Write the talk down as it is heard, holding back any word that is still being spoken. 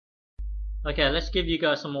Okay, let's give you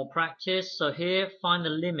guys some more practice. So here, find the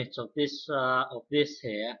limit of this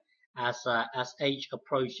here as h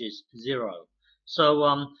approaches 0.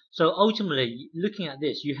 So ultimately, looking at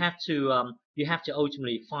this, you have to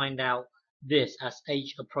ultimately find out this as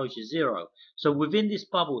h approaches 0. So within this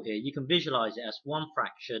bubble here, you can visualize it as one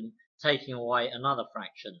fraction taking away another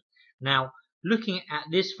fraction. Now, looking at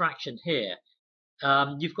this fraction here,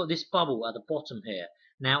 you've got this bubble at the bottom here.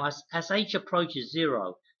 Now, as h approaches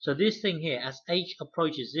 0, so this thing here, as h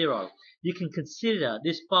approaches 0, you can consider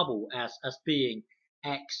this bubble as being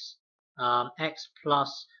x, x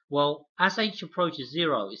plus, well, as h approaches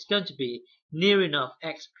 0, it's going to be near enough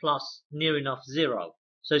x plus near enough 0.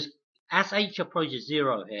 So as h approaches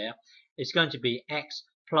 0 here, it's going to be x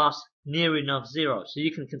plus near enough 0. So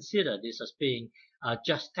you can consider this as being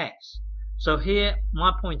just x. So here,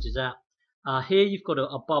 my point is that here you've got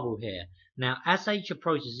a bubble here. Now, as h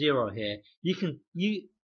approaches 0 here,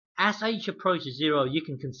 as h approaches 0, you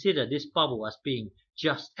can consider this bubble as being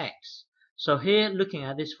just x. So here, looking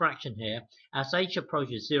at this fraction here, as h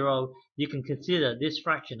approaches 0, you can consider this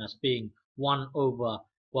fraction as being 1 over,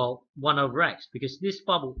 well, 1 over x, because this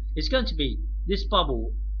bubble is going to be this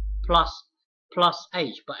bubble plus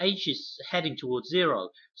h, but h is heading towards 0.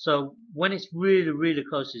 So when it's really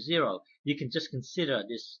close to 0, you can just consider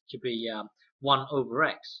this to be 1 over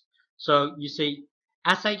x. So you see,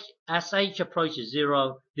 as h approaches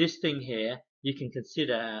 0, this thing here you can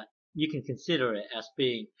consider it as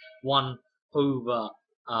being 1 over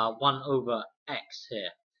 1 over x here,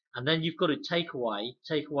 and then you've got to take away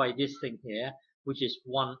this thing here, which is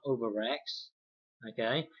 1 over x.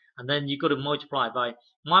 Okay, and then you've got to multiply by,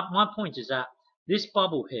 my point is that this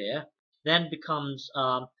bubble here then becomes,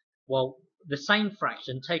 well, the same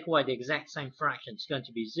fraction, take away the exact same fraction, it's going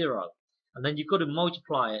to be 0. And then you've got to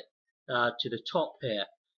multiply it to the top here.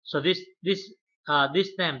 So this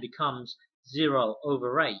then becomes 0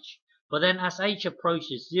 over h. But then as h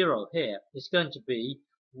approaches 0 here, it's going to be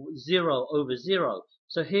 0 over 0.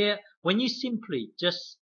 So here, when you simply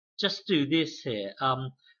just do this here,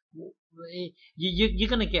 you're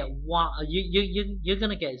gonna get you're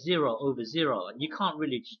gonna get 0 over 0, and you can't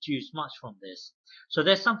really deduce much from this. So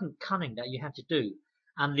there's something cunning that you have to do,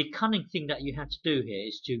 and the cunning thing that you have to do here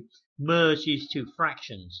is to merge these two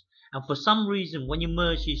fractions. And for some reason, when you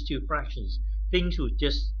merge these two fractions, things will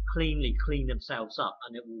just clean themselves up,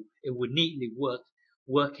 and it will neatly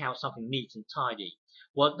work out something neat and tidy.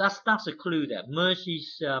 Well, that's a clue there. Merge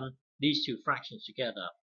these two fractions together.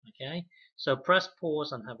 Okay, so press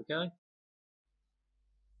pause and have a go.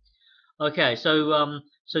 Okay, so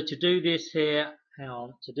so to do this here, hang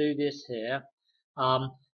on, to do this here,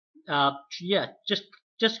 yeah,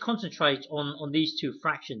 just concentrate on these two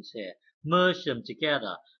fractions here, merge them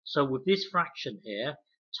together. So with this fraction here,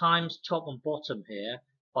 times top and bottom here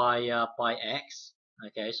by x.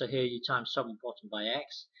 Okay, so here you times top and bottom by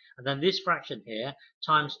x, and then this fraction here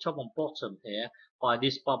times top and bottom here by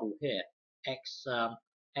this bubble here, x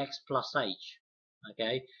x plus h.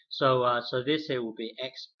 Okay, so so this here will be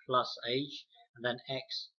x plus h, and then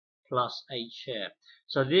x plus h here.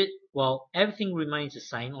 So this, well, everything remains the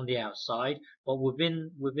same on the outside, but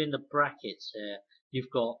within the brackets here, you've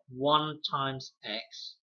got 1 times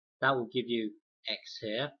x. That will give you x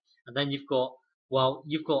here, and then you've got, well,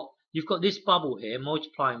 you've got this bubble here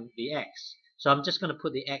multiplying the x. So I'm just going to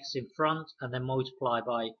put the x in front and then multiply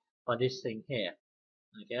by this thing here.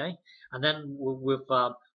 Okay, and then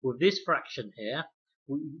with this fraction here,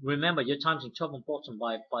 remember you're timesing top and bottom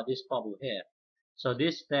by this bubble here. So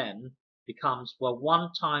this then becomes, well,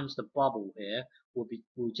 1 times the bubble here will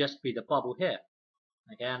just be the bubble here.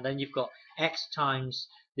 Okay, and then you've got x times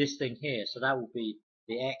this thing here, so that will be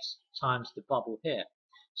the x times the bubble here.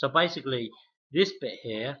 So basically, this bit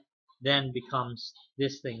here then becomes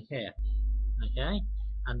this thing here. Okay,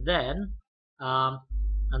 and then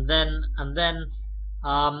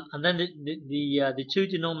the two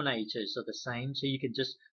denominators are the same, so you can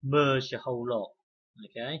just merge the whole lot.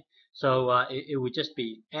 Okay, so it would just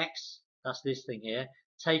be x, that's this thing here,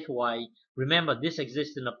 take away, remember this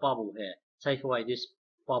exists in a bubble here, take away this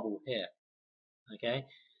bubble here. Okay,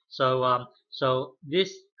 so so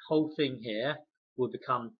this whole thing here will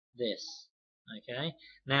become this. Okay,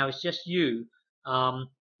 now it's just you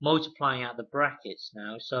multiplying out the brackets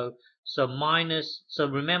now. So minus, so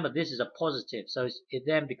remember this is a positive, so it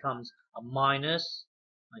then becomes a minus.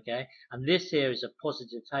 Okay, and this here is a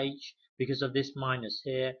positive h, because of this minus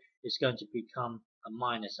here, it's going to become a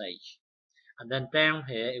minus h. And then down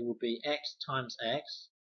here it will be x times x,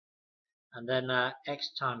 and then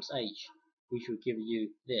x times h, which will give you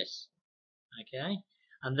this. Okay,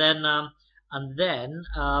 and then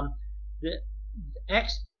the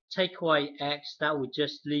x take away x, that would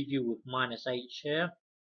just leave you with minus h here.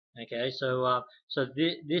 Okay, so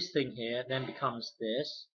this thing here then becomes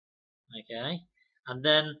this. Okay, and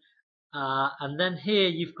then here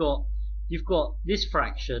you've got this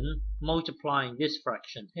fraction multiplying this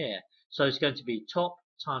fraction here. So it's going to be top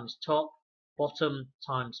times top, bottom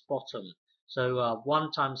times bottom. So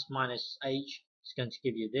 1 times minus h is going to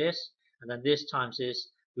give you this, and then this times this,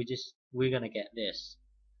 we're going to get this.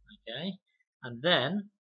 Okay, and then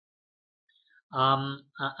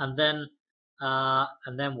and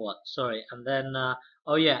then what? Sorry, and then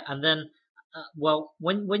oh yeah, and then well,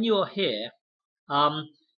 when you're here,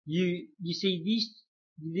 you see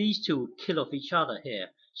these two would kill off each other here.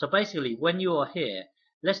 So basically, when you are here,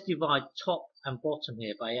 let's divide top and bottom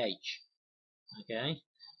here by h. Okay,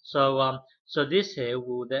 so this here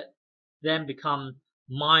will then become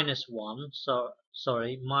minus 1. So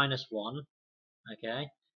sorry, minus 1.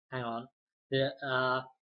 Okay, hang on.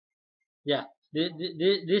 Yeah,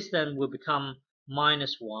 this then will become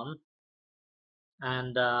minus 1,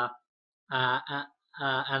 and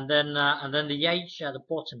and then the h at the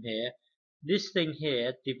bottom here, this thing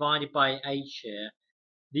here divided by h here,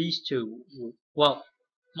 these two will, well,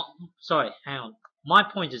 sorry, hang on. My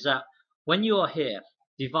point is that when you are here,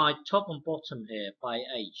 divide top and bottom here by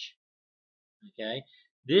h. Okay,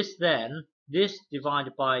 this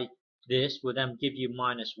divided by this will then give you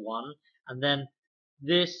minus 1, and then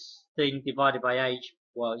this thing divided by h,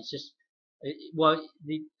 well, it's just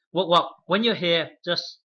when you're here,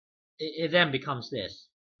 just it then becomes this.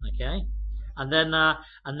 Okay, and then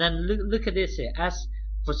look at this here. As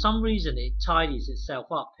for some reason it tidies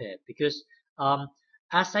itself up here, because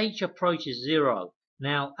as h approaches 0,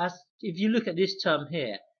 now as if you look at this term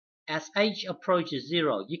here, as h approaches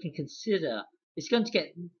 0, you can consider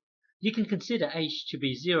you can consider h to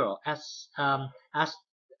be 0 as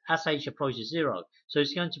h approaches 0. So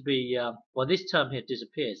it's going to be well, this term here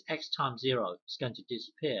disappears. X times 0 is going to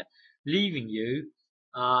disappear, leaving you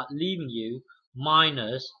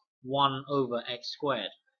minus 1 over x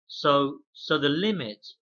squared. So the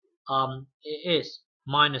limit is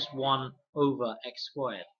minus 1 over x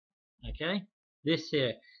squared. Okay, this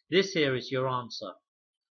here is your answer.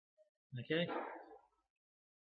 Okay.